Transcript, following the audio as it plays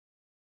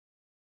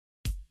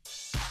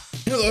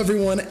Hello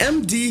everyone,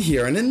 MD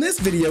here, and in this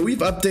video we've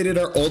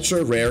updated our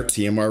ultra rare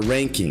TMR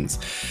rankings.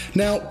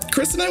 Now,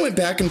 Chris and I went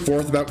back and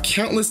forth about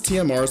countless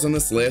TMRs on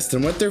this list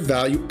and what their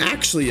value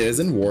actually is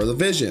in War of the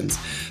Visions.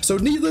 So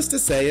needless to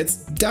say, it's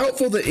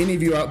doubtful that any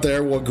of you out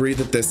there will agree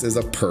that this is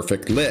a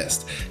perfect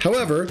list.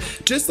 However,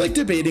 just like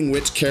debating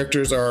which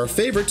characters are our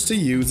favorites to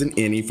use in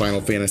any Final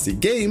Fantasy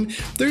game,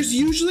 there's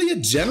usually a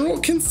general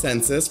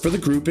consensus for the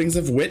groupings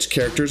of which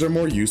characters are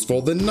more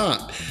useful than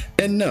not.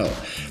 And no,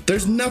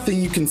 there's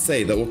nothing you can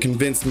say that will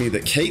convince me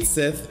that Cait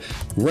Sith,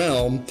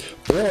 Realm,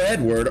 or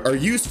Edward are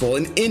useful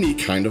in any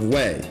kind of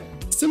way.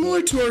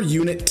 Similar to our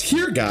unit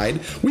tier guide,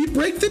 we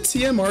break the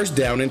TMRs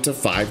down into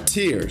 5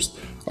 tiers.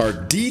 Our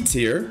D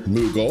tier,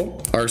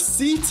 Moogle, our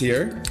C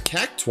tier,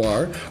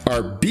 Cactuar,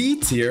 our B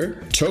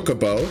tier,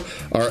 Chocobo,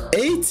 our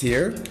A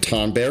tier,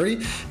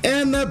 Tonberry,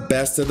 and the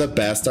best of the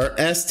best, our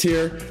S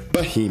tier,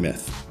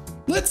 Behemoth.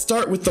 Let's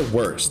start with the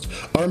worst,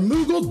 our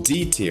Moogle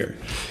D tier.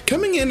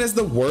 Coming in as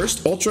the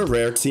worst ultra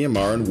rare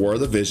TMR in War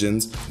of the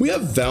Visions, we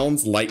have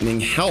Veln's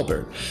Lightning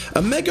Halberd.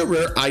 A mega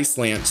rare ice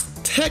lance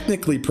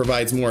technically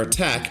provides more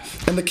attack,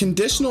 and the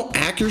conditional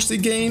accuracy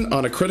gain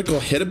on a critical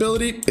hit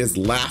ability is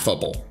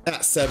laughable.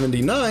 At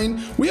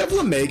 79, we have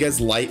Lamega's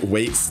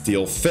lightweight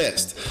Steel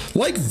Fist.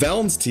 Like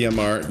Veln's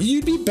TMR,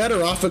 you'd be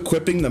better off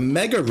equipping the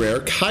mega rare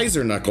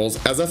Kaiser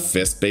Knuckles as a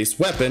fist-based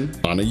weapon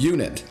on a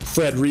unit.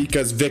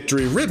 Frederica's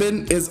Victory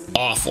Ribbon is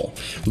awful.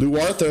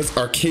 Luartha's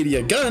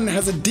Arcadia Gun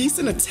has a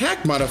decent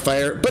attack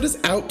modifier, but is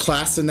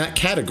outclassed in that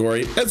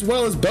category, as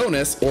well as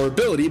bonus or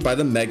ability by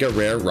the mega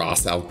rare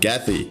Ross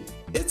Algethi.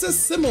 It's a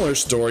similar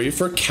story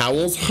for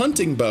Cowl's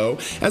Hunting Bow,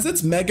 as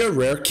its mega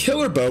rare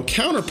Killer Bow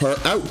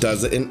counterpart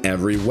outdoes it in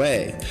every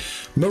way.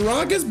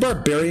 Moraga's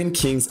Barbarian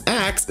King's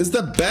Axe is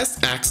the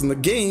best axe in the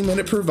game, and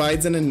it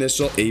provides an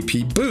initial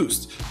AP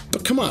boost.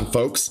 But come on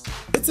folks,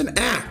 it's an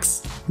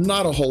axe.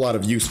 Not a whole lot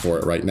of use for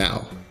it right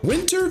now.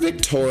 Winter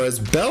Victoria's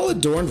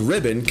Bell-Adorned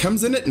Ribbon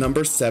comes in at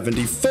number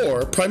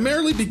 74,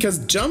 primarily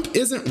because jump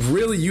isn't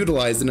really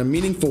utilized in a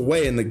meaningful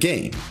way in the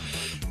game.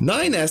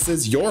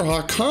 9S's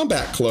Yorha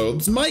combat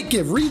clothes might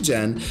give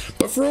regen,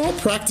 but for all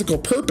practical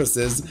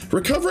purposes,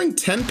 recovering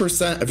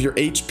 10% of your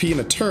HP in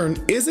a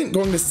turn isn't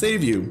going to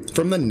save you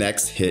from the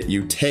next hit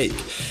you take.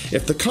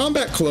 If the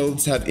combat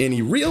clothes have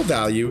any real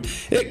value,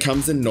 it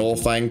comes in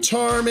nullifying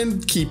charm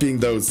and keeping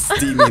those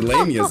steamy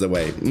lamias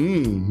away.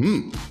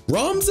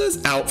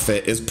 Ramza's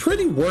outfit is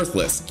pretty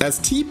worthless, as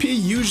TP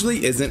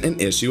usually isn't an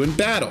issue in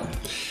battle.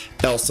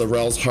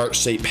 Elsarel's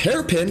heart-shaped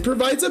hairpin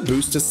provides a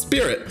boost to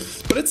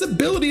spirit, but its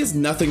ability is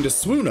nothing to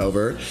swoon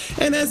over,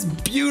 and as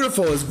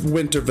beautiful as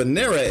Winter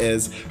Venera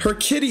is, her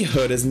kitty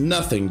hood is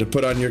nothing to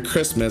put on your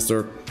Christmas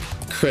or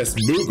Chris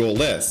Moogle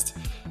list.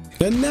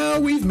 And now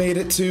we've made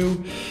it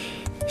to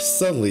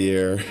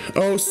Salir.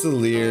 Oh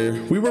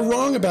Salir, we were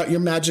wrong about your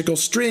magical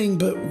string,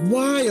 but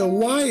why, oh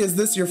why is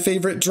this your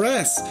favorite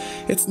dress?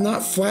 It's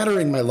not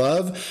flattering, my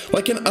love.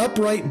 Like an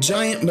upright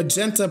giant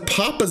magenta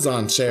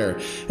papasan chair.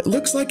 It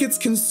looks like it's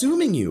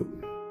consuming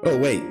you. Oh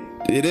wait,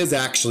 it is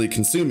actually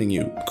consuming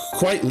you.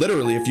 Quite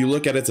literally if you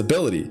look at its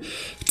ability.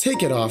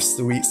 Take it off,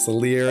 sweet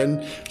Salir,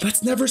 and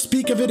let's never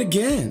speak of it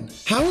again.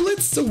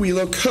 Howlett's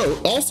Sawilo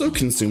coat also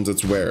consumes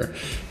its wearer.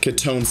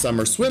 Katone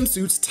Summer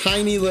Swimsuit's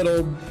tiny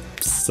little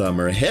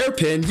summer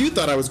hairpin. You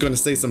thought I was going to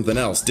say something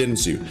else,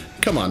 didn't you?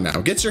 Come on now,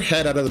 get your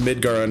head out of the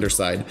Midgar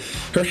underside.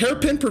 Her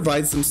hairpin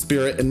provides some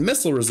spirit and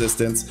missile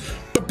resistance,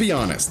 but be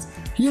honest,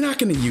 you're not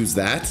going to use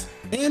that.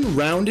 And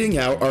rounding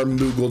out our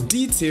Moogle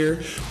D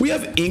tier, we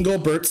have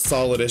Engelbert's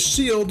Solidus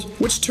Shield,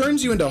 which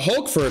turns you into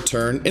Hulk for a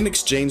turn in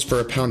exchange for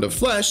a pound of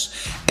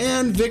flesh,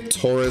 and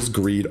Victoria's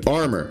Greed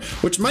Armor,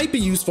 which might be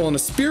useful in a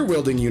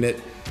spear-wielding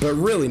unit, but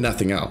really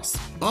nothing else.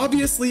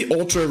 Obviously,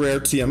 ultra rare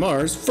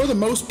TMRs, for the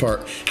most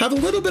part, have a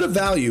little bit of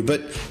value,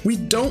 but we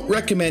don't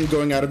recommend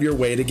going out of your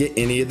way to get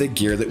any of the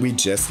gear that we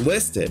just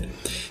listed.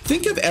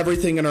 Think of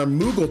everything in our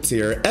Moogle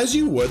tier as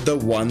you would the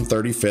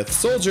 135th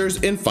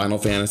soldiers in Final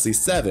Fantasy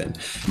VII.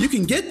 You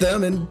can get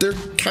them and they're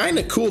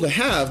kinda cool to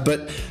have,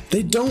 but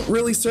they don't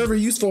really serve a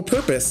useful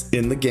purpose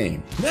in the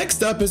game.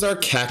 Next up is our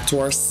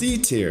Cactuar C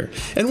tier,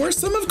 and where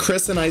some of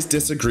Chris and I's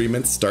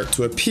disagreements start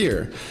to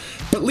appear.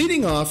 But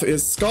leading off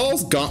is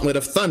Skull's Gauntlet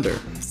of Thunder,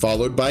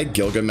 followed by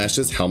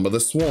Gilgamesh's Helm of the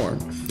Swarm.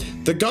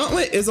 The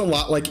gauntlet is a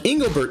lot like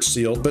Engelbert's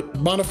shield, but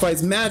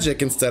modifies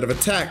magic instead of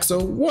attack, so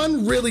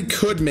one really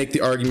could make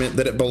the argument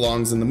that it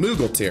belongs in the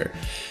Moogle tier.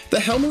 The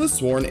Helm of the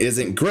Sworn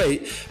isn't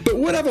great, but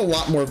would have a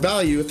lot more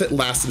value if it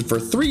lasted for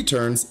 3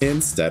 turns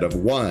instead of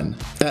 1.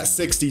 At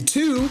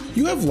 62,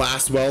 you have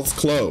Lastwell's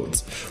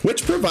Clothes,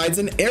 which provides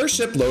an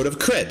airship load of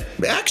crit,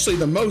 actually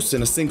the most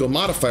in a single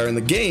modifier in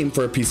the game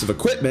for a piece of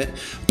equipment,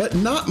 but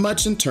not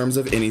much in terms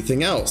of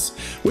anything else,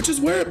 which is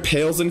where it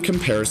pales in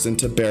comparison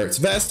to Barrett's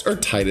Vest or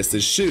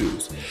Titus's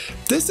Shoes.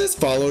 This is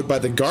followed by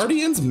the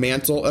Guardian's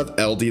Mantle of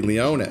LD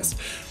Leonis,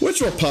 which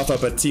will puff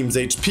up a team's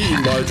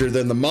HP larger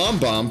than the Mom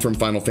Bomb from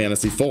Final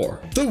Fantasy IV.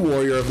 The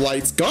Warrior of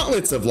Light's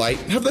Gauntlets of Light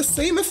have the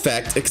same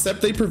effect,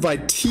 except they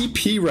provide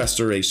TP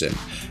restoration.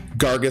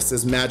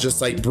 Gargus's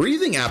Magicite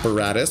breathing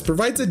apparatus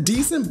provides a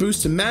decent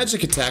boost to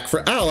magic attack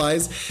for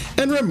allies,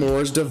 and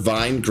Remor's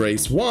Divine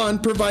Grace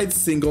wand provides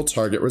single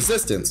target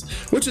resistance,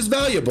 which is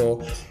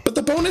valuable, but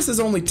the bonus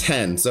is only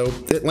 10, so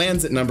it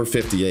lands at number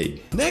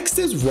 58. Next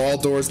is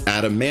Raldor's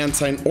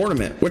Adamantine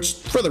Ornament, which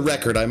for the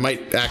record I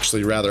might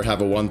actually rather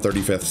have a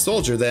 135th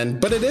soldier than,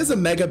 but it is a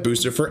mega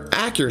booster for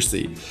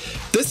accuracy.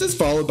 This is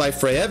followed by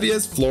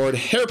Freyavia's Florid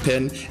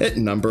Hairpin at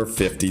number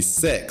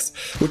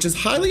 56, which is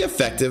highly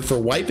effective for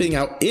wiping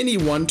out any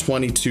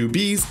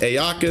 122Bs,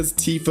 Ayakas,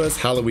 Tifas,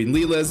 Halloween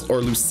Leelas,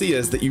 or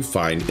Lucias that you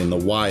find in the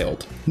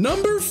wild.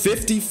 Number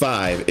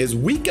 55 is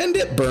Weekend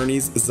at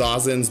Bernie's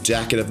Zazen's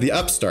Jacket of the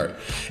Upstart.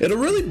 It'll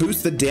really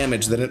boost the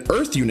damage that an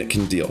Earth unit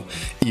can deal,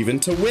 even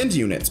to wind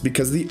units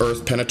because of the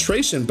Earth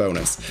penetration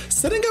bonus,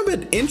 setting up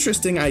an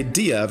interesting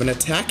idea of an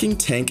attacking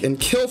tank and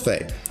kill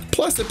fey.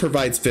 Plus it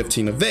provides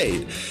 15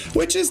 evade,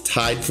 which is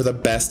tied for the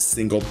best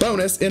single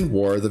bonus in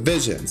War of the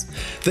Visions.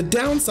 The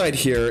downside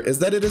here is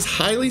that it is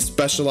highly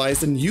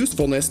specialized in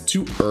usefulness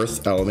to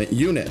Earth element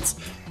units.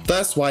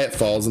 That's why it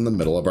falls in the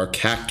middle of our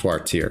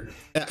Cactuar tier.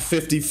 At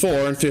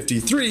 54 and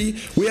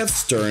 53, we have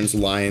Stern's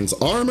Lion's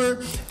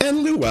Armor and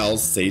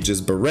Luel's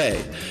Sage's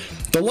Beret.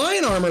 The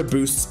Lion Armor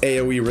boosts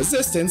AoE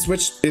resistance,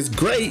 which is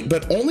great,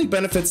 but only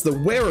benefits the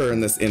wearer in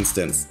this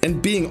instance,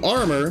 and being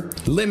armor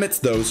limits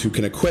those who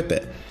can equip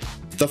it.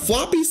 The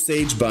floppy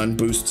Sage Bun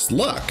boosts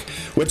luck,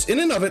 which in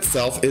and of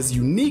itself is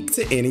unique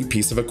to any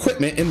piece of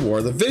equipment in War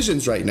of the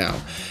Visions right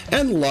now,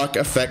 and luck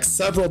affects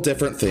several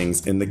different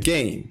things in the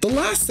game. The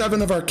last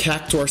 7 of our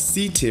Cactuar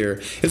C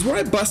tier is where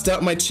I bust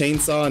out my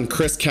chainsaw and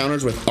Chris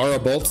counters with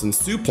Arabolts and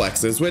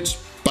suplexes, which,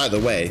 by the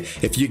way,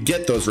 if you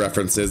get those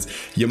references,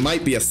 you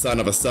might be a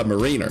son of a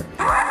submariner.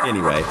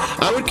 Anyway,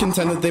 I would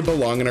contend that they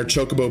belong in our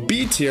Chocobo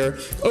B tier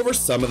over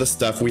some of the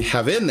stuff we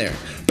have in there.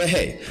 But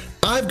hey,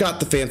 I've got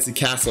the fancy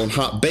castle and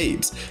hot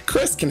babes.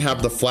 Chris can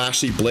have the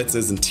flashy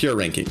blitzes and tier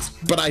rankings,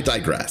 but I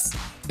digress.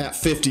 At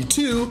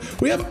 52,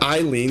 we have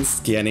Eileen's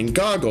Scanning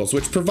Goggles,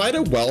 which provide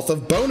a wealth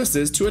of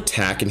bonuses to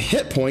attack and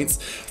hit points,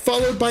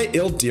 followed by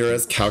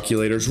Ildira's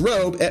Calculator's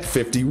Robe at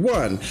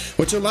 51,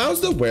 which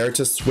allows the wearer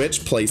to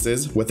switch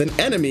places with an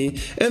enemy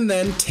and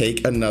then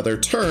take another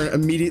turn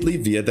immediately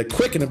via the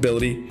Quicken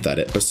ability that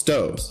it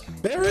bestows.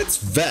 Barrett's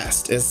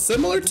Vest is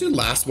similar to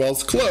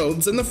Lastwell's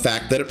Clothes in the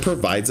fact that it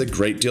provides a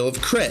great deal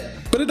of crit,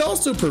 but it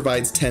also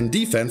provides 10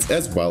 defense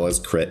as well as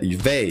crit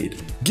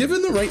evade.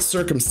 Given the right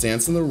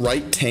circumstance and the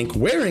right tank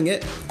wearing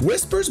it,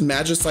 Whisper's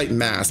Magicite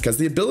Mask has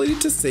the ability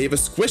to save a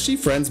squishy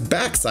friend's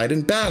backside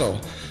in battle.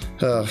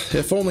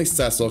 If only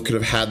Cecil could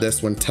have had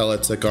this when Tella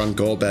took on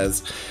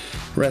Golbez.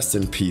 Rest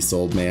in peace,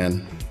 old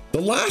man.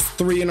 The last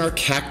 3 in our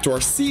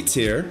Cactuar C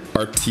tier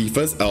are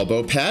Tifa's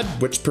Elbow Pad,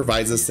 which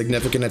provides a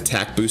significant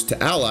attack boost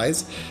to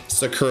allies,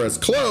 Sakura's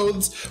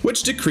Clothes,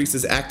 which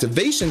decreases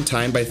activation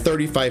time by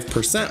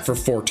 35% for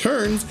 4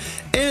 turns,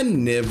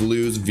 and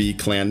Nivlu's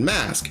V-Clan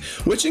Mask,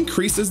 which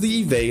increases the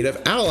evade of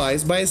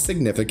allies by a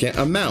significant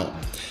amount.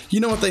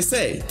 You know what they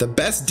say, the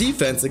best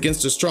defense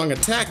against a strong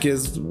attack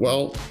is,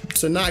 well,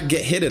 to not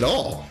get hit at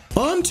all.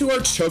 On to our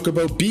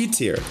Chocobo B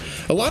tier.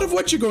 A lot of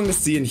what you're going to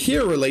see in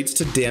here relates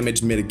to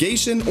damage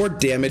mitigation or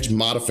damage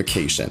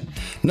modification.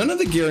 None of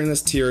the gear in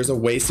this tier is a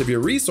waste of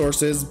your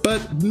resources,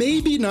 but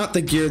maybe not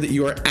the gear that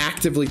you are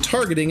actively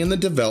targeting in the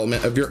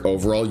development of your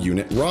overall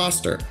unit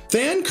roster.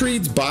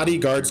 Thancred's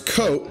Bodyguard's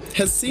Coat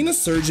has seen a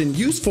surge in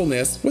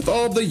usefulness with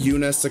all the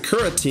Yuna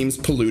Sakura teams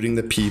polluting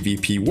the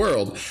PvP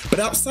world,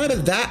 but outside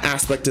of that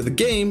aspect of the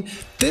game,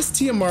 this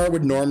TMR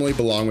would normally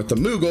belong with the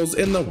Moogles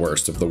in the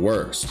worst of the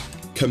worst.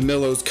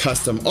 Camillo's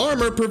Custom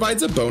Armor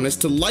provides a bonus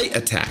to light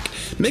attack,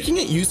 making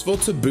it useful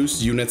to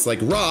boost units like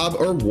Rob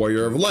or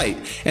Warrior of Light,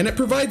 and it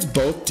provides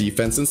both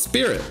defense and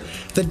spirit.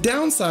 The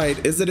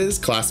downside is that it is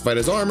classified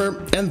as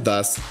armor, and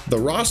thus, the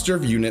roster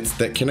of units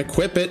that can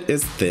equip it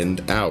is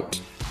thinned out.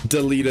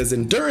 Delita's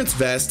Endurance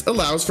Vest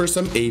allows for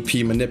some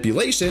AP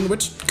manipulation,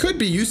 which could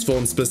be useful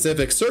in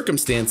specific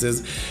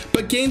circumstances,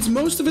 but gains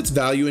most of its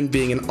value in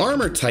being an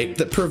armor type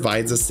that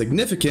provides a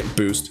significant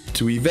boost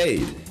to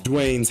evade.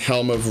 Dwayne's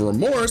Helm of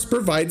Remorse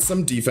provides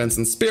some defense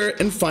and spirit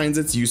and finds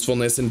its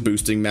usefulness in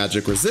boosting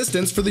magic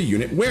resistance for the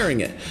unit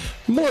wearing it,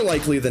 more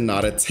likely than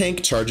not a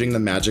tank charging the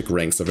magic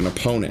ranks of an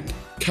opponent.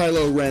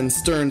 Kylo Ren's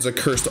Stern's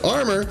Accursed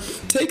Armor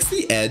takes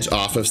the edge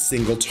off of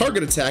single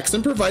target attacks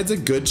and provides a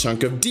good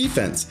chunk of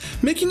defense,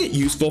 making it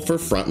useful for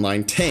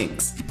frontline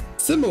tanks.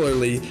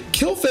 Similarly,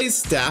 Kilfay's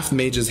Staff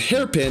Mage's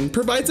Hairpin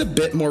provides a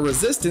bit more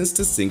resistance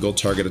to single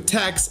target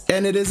attacks,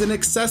 and it is an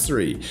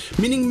accessory,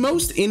 meaning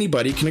most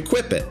anybody can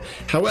equip it.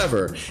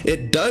 However,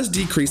 it does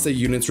decrease a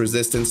unit's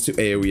resistance to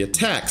AoE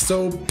attacks,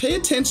 so pay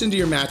attention to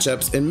your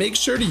matchups and make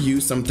sure to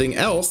use something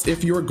else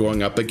if you are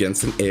going up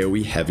against an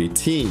AoE heavy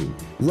team.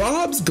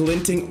 Rob's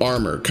Glinting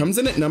Armor comes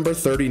in at number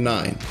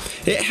 39.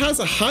 It has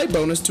a high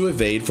bonus to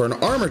evade for an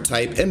armor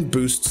type and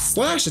boosts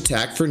slash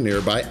attack for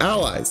nearby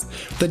allies.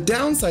 The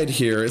downside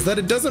here is that that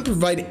it doesn't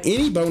provide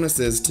any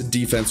bonuses to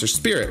defense or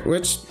spirit,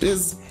 which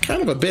is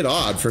kind of a bit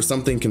odd for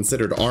something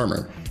considered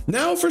armor.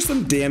 Now for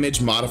some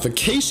damage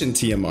modification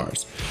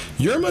TMRs.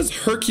 Yurma's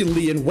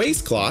Herculean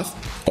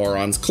Waistcloth,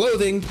 Auron's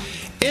Clothing,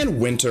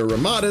 and Winter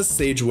Ramada's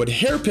Sagewood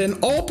Hairpin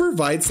all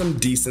provide some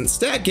decent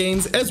stat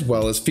gains, as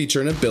well as feature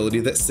an ability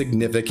that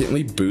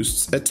significantly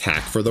boosts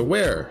attack for the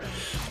wearer.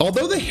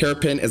 Although the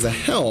hairpin is a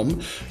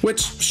helm,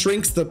 which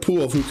shrinks the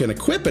pool of who can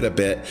equip it a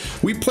bit,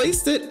 we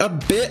placed it a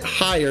bit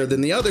higher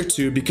than the other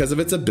two because of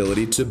its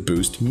ability to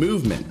boost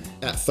movement.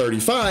 At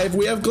 35,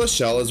 we have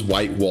Glashella's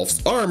White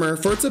Wolf's Armor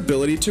for its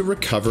ability to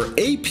recover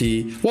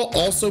AP while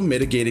also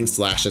mitigating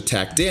slash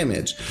attack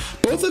damage.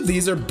 Both of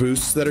these are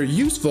boosts that are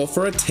useful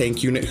for a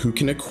tank unit who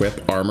can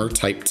equip armor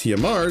type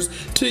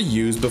TMRs to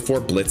use before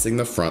blitzing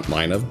the front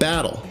line of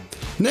battle.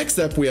 Next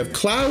up, we have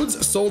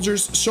Cloud's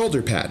Soldier's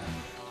Shoulder Pad.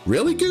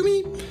 Really,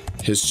 Gumi?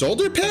 His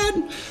shoulder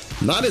pad?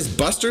 Not his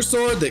Buster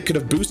Sword that could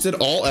have boosted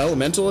all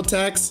elemental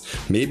attacks?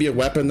 Maybe a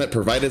weapon that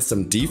provided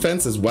some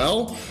defense as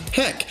well?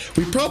 Heck,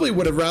 we probably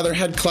would have rather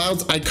had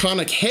Cloud's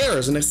iconic hair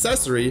as an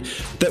accessory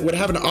that would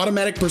have an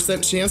automatic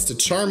 % chance to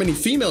charm any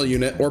female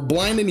unit or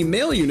blind any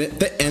male unit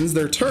that ends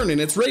their turn in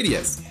its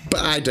radius.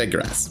 But I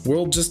digress.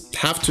 We'll just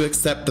have to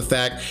accept the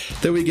fact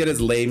that we get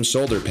his lame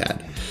shoulder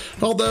pad.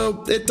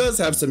 Although it does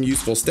have some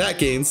useful stat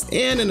gains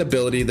and an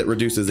ability that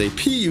reduces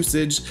AP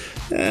usage,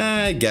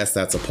 I guess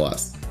that's a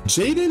plus.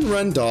 Jaden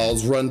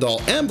Rundal's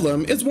Rundal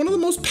Emblem is one of the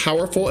most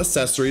powerful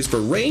accessories for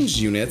ranged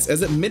units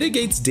as it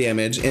mitigates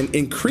damage and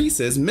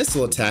increases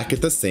missile attack at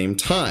the same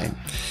time.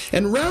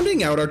 And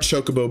rounding out our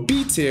Chocobo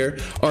B tier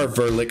are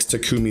Verlix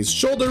Takumi's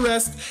Shoulder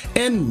Rest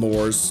and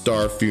Moore's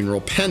Star Funeral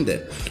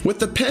Pendant, with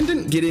the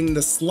pendant getting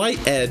the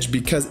slight edge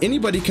because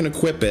anybody can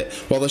equip it,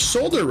 while the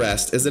Shoulder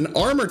Rest is an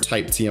armor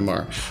type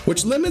TMR,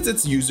 which limits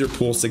its user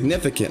pool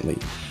significantly.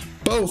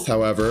 Both,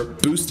 however,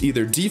 boost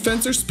either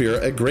defense or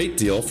spirit a great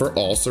deal for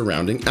all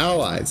surrounding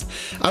allies.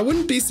 I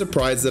wouldn't be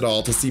surprised at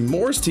all to see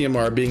Moore's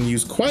TMR being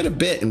used quite a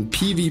bit in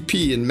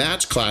PvP and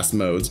match class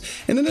modes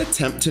in an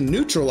attempt to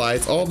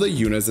neutralize all the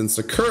Yunas and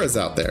Sakuras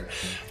out there.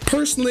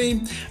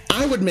 Personally,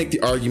 I would make the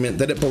argument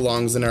that it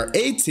belongs in our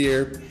A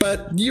tier,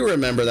 but you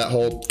remember that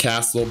whole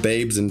Castle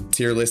Babes and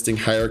tier listing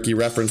hierarchy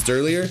referenced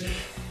earlier?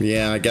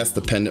 Yeah, I guess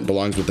the pendant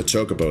belongs with the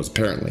Chocobos,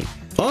 apparently.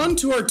 On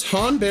to our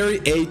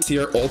Tonberry A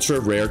tier ultra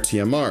rare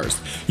TMRs.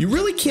 You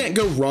really can't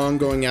go wrong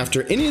going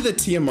after any of the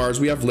TMRs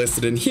we have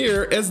listed in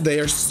here, as they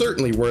are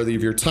certainly worthy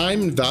of your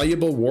time and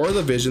valuable War of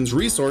the Visions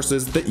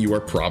resources that you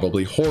are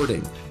probably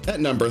hoarding. At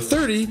number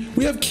 30,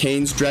 we have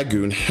Kane's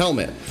Dragoon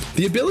Helmet.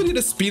 The ability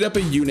to speed up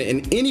a unit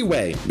in any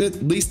way,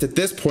 at least at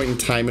this point in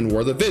time in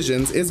War of the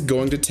Visions, is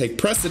going to take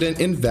precedent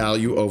in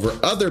value over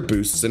other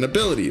boosts and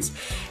abilities.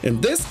 In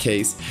this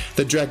case,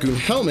 the Dragoon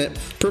Helmet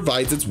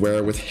provides its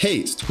wearer with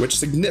haste, which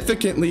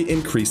significantly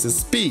increases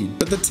speed,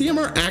 but the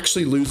TMR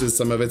actually loses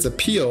some of its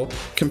appeal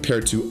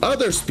compared to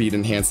other speed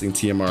enhancing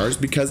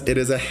TMRs because it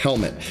is a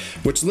helmet,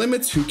 which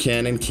limits who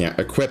can and can't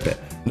equip it.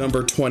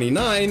 Number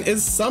 29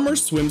 is Summer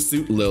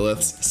Swimsuit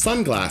Lilith's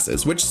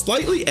Sunglasses, which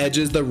slightly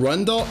edges the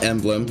Rundal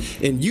emblem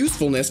in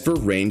usefulness for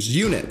ranged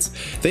units.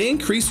 They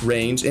increase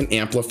range and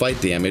amplify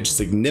damage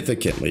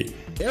significantly.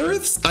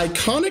 Aerith's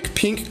iconic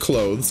pink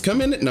clothes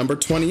come in at number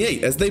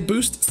 28 as they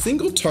boost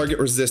single target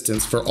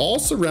resistance for all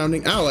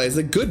surrounding allies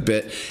a good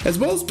bit, as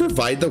well as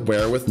provide the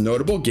wearer with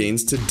notable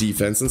gains to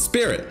defense and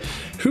spirit.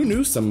 Who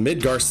knew some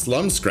Midgar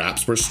slum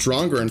scraps were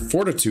stronger in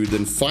fortitude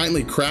than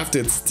finely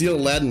crafted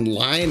steel-laden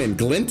lion and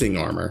glinting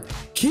armor?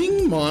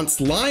 King Mont's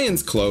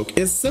Lion's Cloak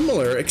is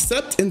similar,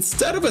 except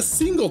instead of a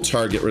single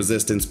target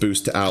resistance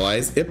boost to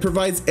allies, it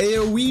provides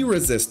AoE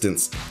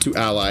resistance to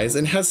allies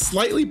and has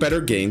slightly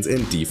better gains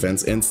in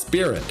defense and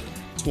spirit.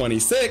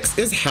 26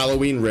 is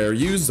Halloween Rare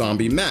Use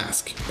Zombie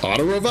Mask.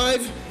 Auto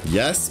revive?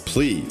 Yes,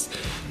 please.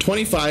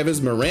 25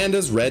 is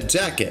Miranda's Red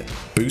Jacket,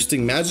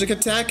 boosting magic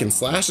attack and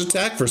slash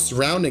attack for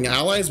surrounding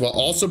allies while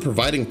also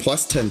providing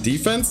plus 10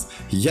 defense?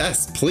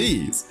 Yes,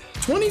 please.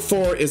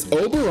 24 is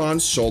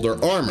Oberon's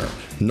Shoulder Armor,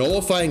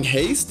 nullifying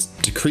haste,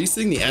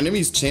 decreasing the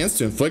enemy's chance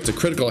to inflict a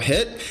critical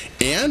hit,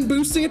 and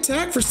boosting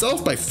attack for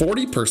self by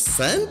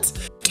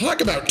 40%? Talk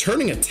about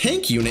turning a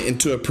tank unit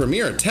into a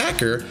premier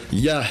attacker.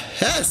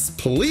 Yes,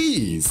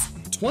 please.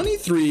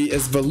 23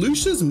 is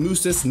Volusia's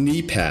Moose's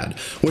Knee Pad,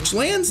 which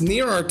lands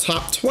near our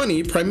top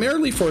 20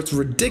 primarily for its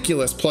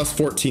ridiculous plus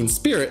 14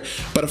 spirit,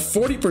 but a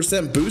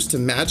 40% boost to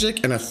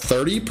magic and a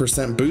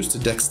 30% boost to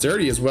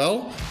dexterity as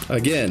well.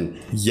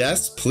 Again,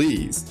 yes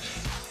please.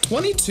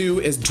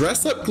 22 is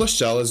Dress Up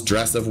Glashella's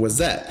Dress of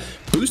Wazette,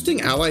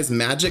 boosting allies'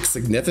 magic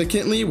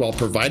significantly while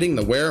providing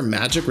the wearer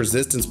magic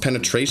resistance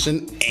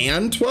penetration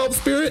and 12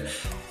 spirit.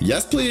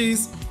 Yes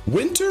please.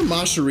 Winter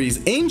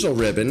Mashari's Angel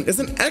Ribbon is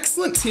an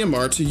excellent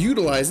TMR to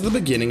utilize at the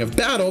beginning of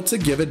battle to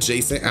give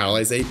adjacent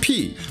allies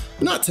AP.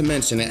 not to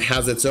mention it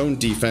has its own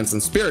defense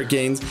and spirit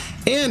gains,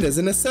 and is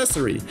an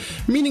accessory,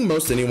 meaning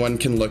most anyone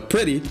can look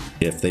pretty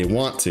if they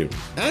want to.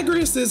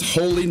 Agrius's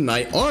Holy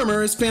Knight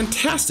armor is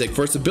fantastic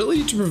for its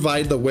ability to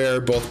provide the wearer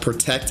both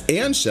protect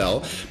and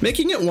shell,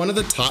 making it one of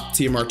the top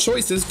TMR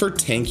choices for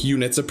tank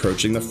units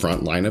approaching the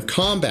front line of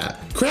combat.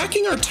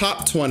 Cracking our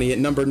top 20 at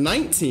number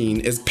 19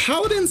 is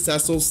Paladin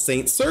Cecil's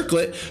Saint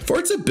Circlet for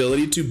its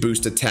ability to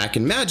boost attack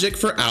and magic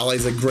for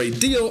allies a great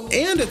deal,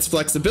 and its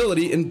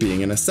flexibility in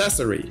being an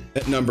accessory.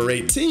 At number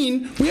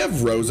 18, we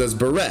have Rosa's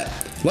Barrette.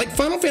 Like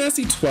Final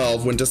Fantasy XII,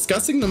 when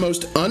discussing the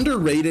most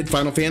underrated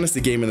Final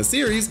Fantasy game in the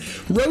series,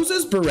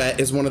 Rosa's Barrette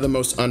is one of the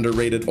most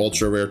underrated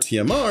ultra rare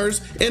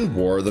TMRs in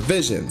War of the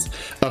Visions.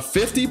 A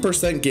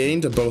 50% gain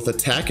to both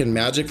attack and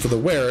magic for the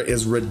wearer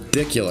is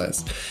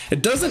ridiculous.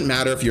 It doesn't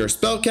matter if you're a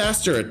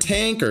spellcaster, a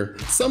tank, or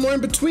somewhere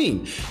in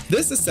between.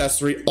 This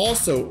accessory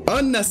also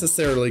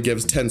unnecessarily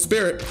gives 10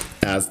 spirit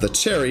as the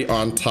cherry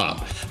on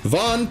top.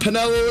 Vaughn,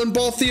 Penelo, and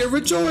Balthea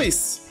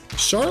rejoice!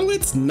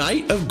 Charlotte's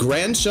Knight of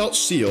Grandshelt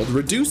Shield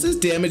reduces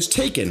damage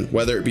taken,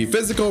 whether it be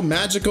physical,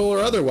 magical, or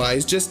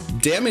otherwise, just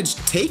damage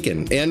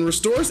taken, and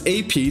restores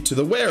AP to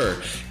the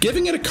wearer,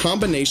 giving it a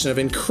combination of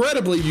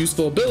incredibly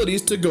useful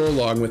abilities to go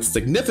along with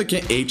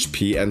significant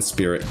HP and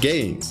spirit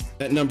gains.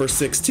 At number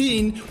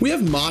 16, we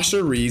have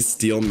Masha Ree's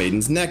Steel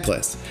Maiden's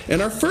Necklace. In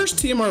our first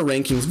TMR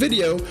rankings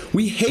video,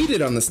 we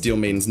hated on the Steel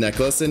Maiden's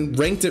Necklace and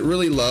ranked it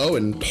really low,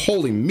 and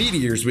holy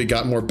meteors, we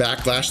got more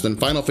backlash than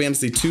Final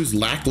Fantasy II's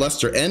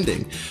lackluster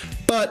ending.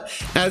 But,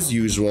 as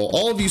usual,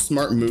 all of you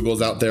smart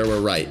Moogles out there were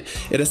right.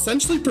 It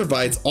essentially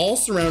provides all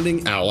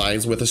surrounding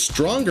allies with a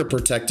stronger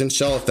protect and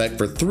shell effect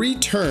for 3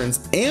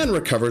 turns and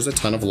recovers a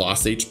ton of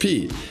lost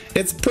HP.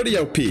 It's pretty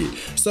OP,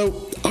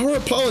 so our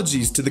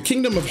apologies to the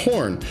Kingdom of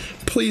Horn.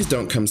 Please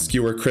don't come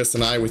skewer Chris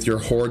and I with your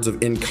hordes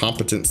of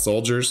incompetent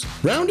soldiers.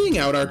 Rounding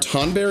out our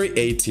Tonberry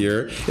A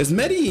tier is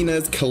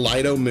Mediena's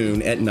Kaleido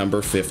Moon at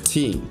number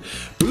 15.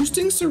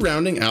 Boosting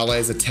surrounding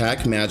allies'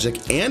 attack,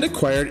 magic, and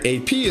acquired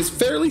AP is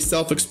fairly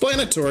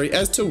self-explanatory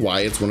as to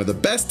why it's one of the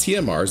best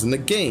TMRs in the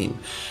game.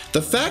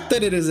 The fact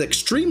that it is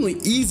extremely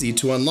easy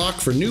to unlock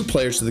for new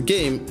players to the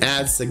game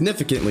adds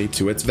significantly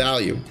to its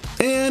value.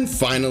 And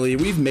finally,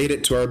 we've made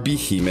it to our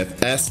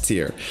Behemoth S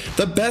tier,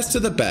 the best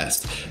of the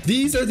best.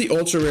 These are the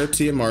ultra rare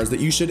TMRs that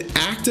you should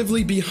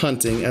actively be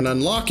hunting and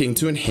unlocking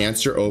to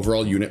enhance your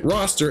overall unit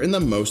roster in the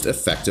most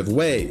effective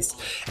ways.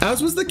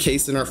 As was the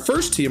case in our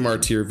first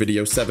TMR tier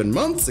video 7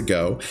 months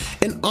ago,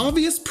 an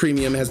obvious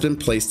premium has been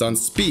placed on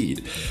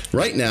speed.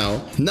 Right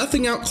now,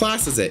 nothing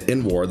outclasses it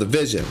in War of the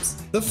Visions.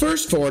 The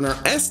first 4 in our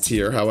S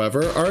tier,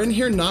 however, are in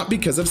here not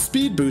because of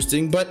speed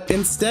boosting, but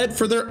instead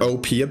for their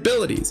OP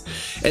abilities.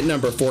 At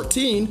number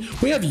 14,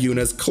 we have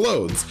Yuna's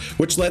Clothes,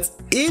 which lets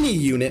any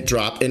unit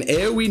drop an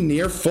AoE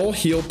near full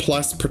heal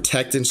plus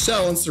protect and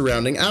shell and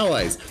surrounding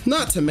allies.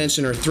 Not to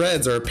mention her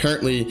threads are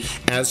apparently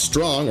as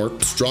strong or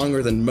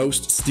stronger than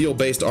most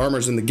steel-based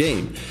armors in the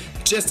game.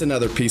 Just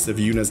another piece of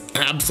Yuna's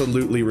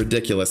absolutely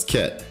ridiculous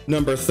kit.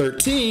 Number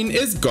 13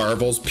 is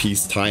Garvel's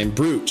Peacetime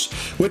Brooch,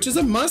 which is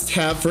a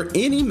must-have for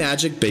any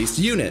magic-based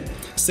unit.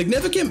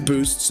 Significant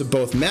boosts to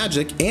both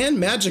magic and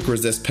magic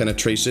resist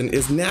penetration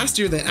is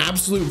nastier than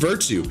absolute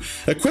virtue.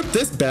 Equip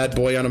this bad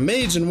boy on a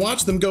mage and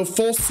watch them go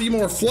full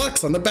Seymour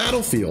Flux on the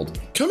battlefield.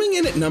 Coming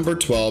in at number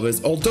 12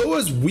 is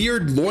Uldoa's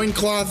weird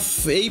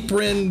loincloth,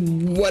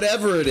 apron,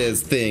 whatever it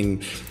is thing.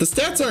 The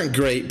stats aren't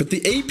great, but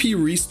the AP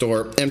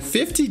restore and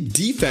 50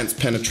 defense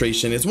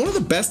penetration is one of the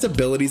best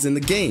abilities in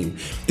the game.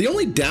 The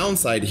only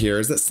downside here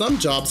is that some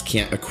jobs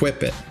can't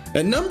equip it.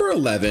 At number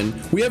 11,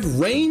 we have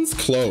Rain's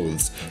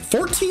Clothes.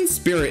 14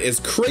 Spirit is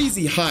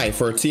crazy high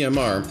for a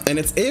TMR, and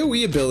its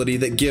AoE ability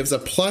that gives a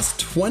plus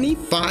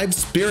 25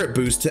 Spirit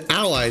boost to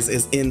allies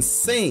is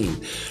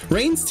insane.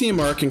 Rain's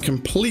TMR can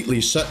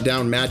completely shut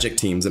down magic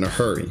teams in a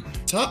hurry.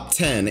 Top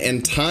 10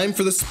 and time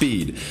for the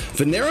speed.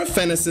 Venera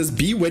Fennis's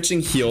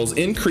Bewitching Heals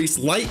increase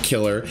Light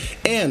Killer,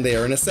 and they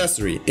are an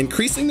accessory,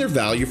 increasing their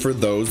value for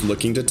those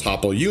looking to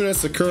topple Yuna,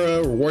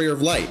 Sakura, or Warrior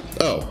of Light.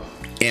 Oh,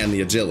 and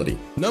the agility.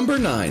 Number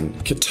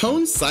 9,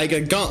 Katone's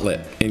Saiga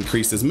Gauntlet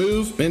increases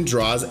move and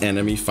draws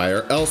enemy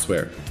fire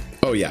elsewhere.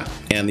 Oh yeah,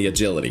 and the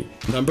agility.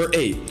 Number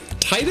 8,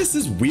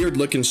 Titus's Weird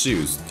Looking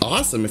Shoes.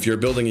 Awesome if you're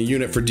building a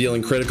unit for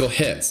dealing critical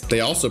hits.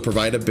 They also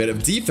provide a bit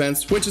of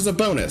defense, which is a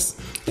bonus.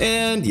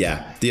 And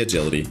yeah, the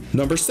agility.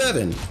 Number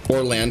 7,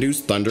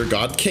 Orlando's Thunder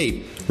God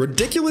Cape.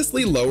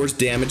 Ridiculously lowers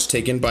damage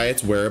taken by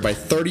its wearer by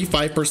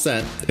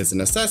 35%. It's an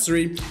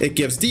accessory. It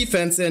gives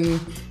defense and...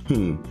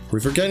 we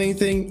forget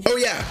anything? Oh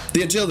yeah,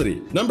 the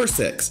agility. Number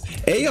 6,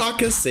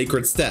 Ayaka's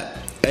Sacred Step.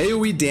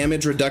 AoE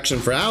damage reduction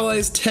for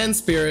allies, 10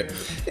 spirit,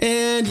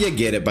 and you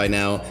get it by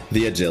now,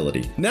 the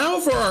agility. Now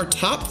for our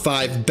top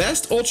 5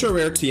 best ultra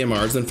rare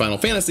TMRs in Final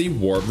Fantasy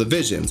War of the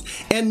Visions,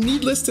 and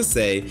needless to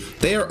say,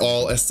 they are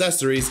all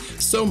accessories,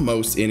 so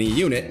most any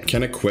unit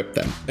can equip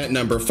them. At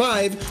number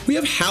 5, we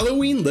have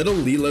Halloween Little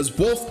Leela's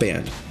Wolf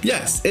Band.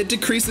 Yes, it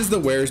decreases the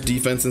wearer's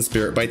defense and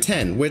spirit by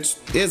 10, which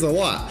is a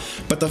lot,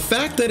 but the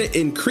fact that it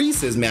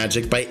increases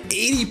magic by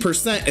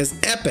 80% is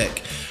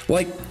epic.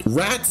 Like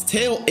Rat's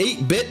Tail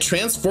 8-bit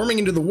transforming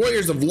into the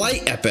Warriors of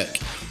Light epic.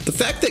 The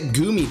fact that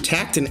Gumi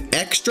tacked an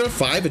extra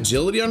 5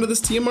 agility onto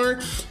this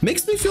TMR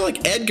makes me feel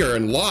like Edgar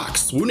and Locke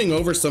swooning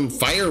over some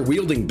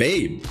fire-wielding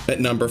babe. At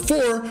number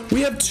 4,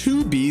 we have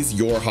 2B's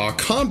Yorha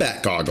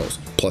combat goggles.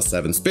 Plus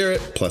 7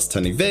 spirit, plus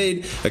 10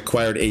 evade,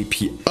 acquired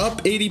AP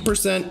up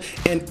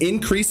 80%, and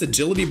increase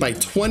agility by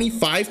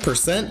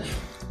 25%.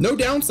 No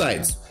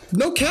downsides.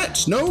 No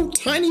catch, no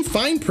tiny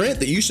fine print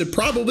that you should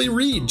probably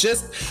read,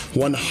 just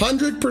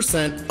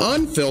 100%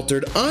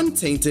 unfiltered,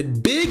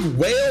 untainted, big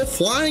whale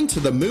flying to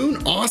the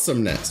moon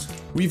awesomeness.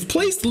 We've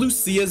placed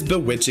Lucia's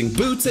bewitching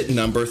boots at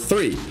number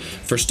 3.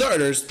 For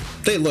starters,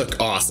 they look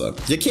awesome.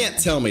 You can't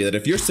tell me that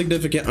if your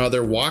significant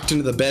other walked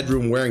into the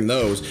bedroom wearing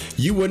those,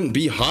 you wouldn't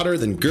be hotter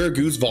than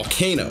Gurgu's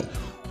volcano.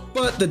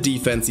 But the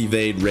defense,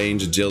 evade,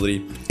 range,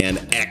 agility,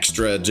 and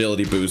extra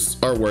agility boosts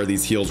are where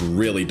these heals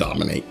really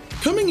dominate.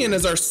 Coming in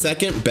as our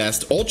second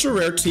best ultra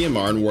rare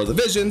TMR in War of the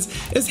Visions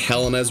is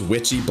Helena's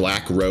Witchy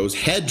Black Rose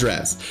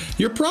headdress.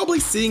 You're probably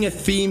seeing a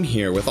theme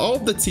here with all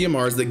of the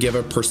TMRs that give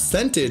a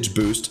percentage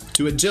boost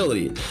to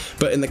agility,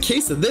 but in the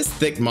case of this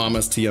thick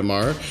mama's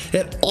TMR,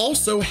 it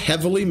also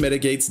heavily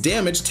mitigates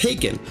damage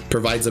taken,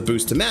 provides a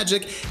boost to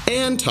magic,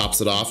 and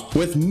tops it off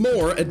with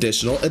more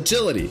additional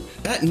agility.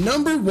 At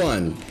number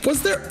 1,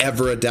 was there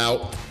ever a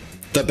doubt?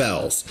 The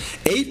Bells.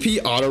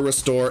 AP auto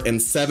restore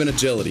and 7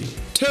 agility.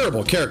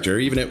 Terrible character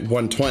even at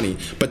 120,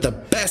 but the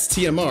best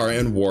TMR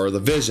in War of the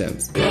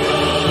Visions. To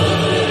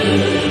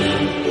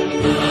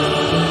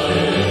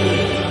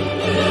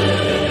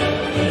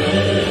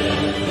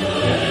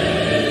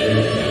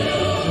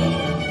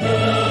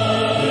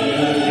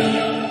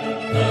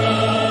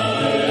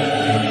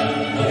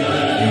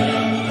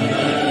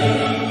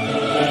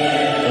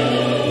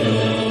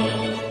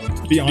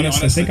be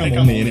honest, I think I'm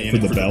only in it for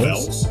the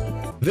bells.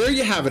 There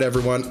you have it,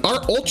 everyone,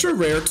 our ultra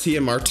rare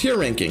TMR tier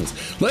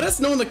rankings. Let us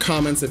know in the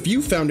comments if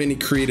you found any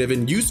creative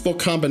and useful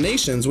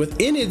combinations with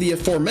any of the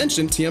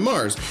aforementioned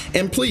TMRs.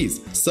 And please,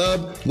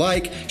 sub,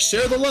 like,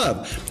 share the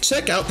love.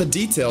 Check out the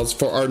details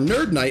for our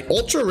Nerd Night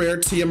ultra rare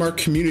TMR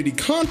community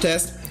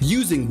contest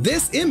using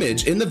this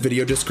image in the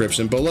video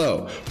description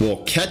below.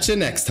 We'll catch you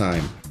next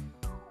time.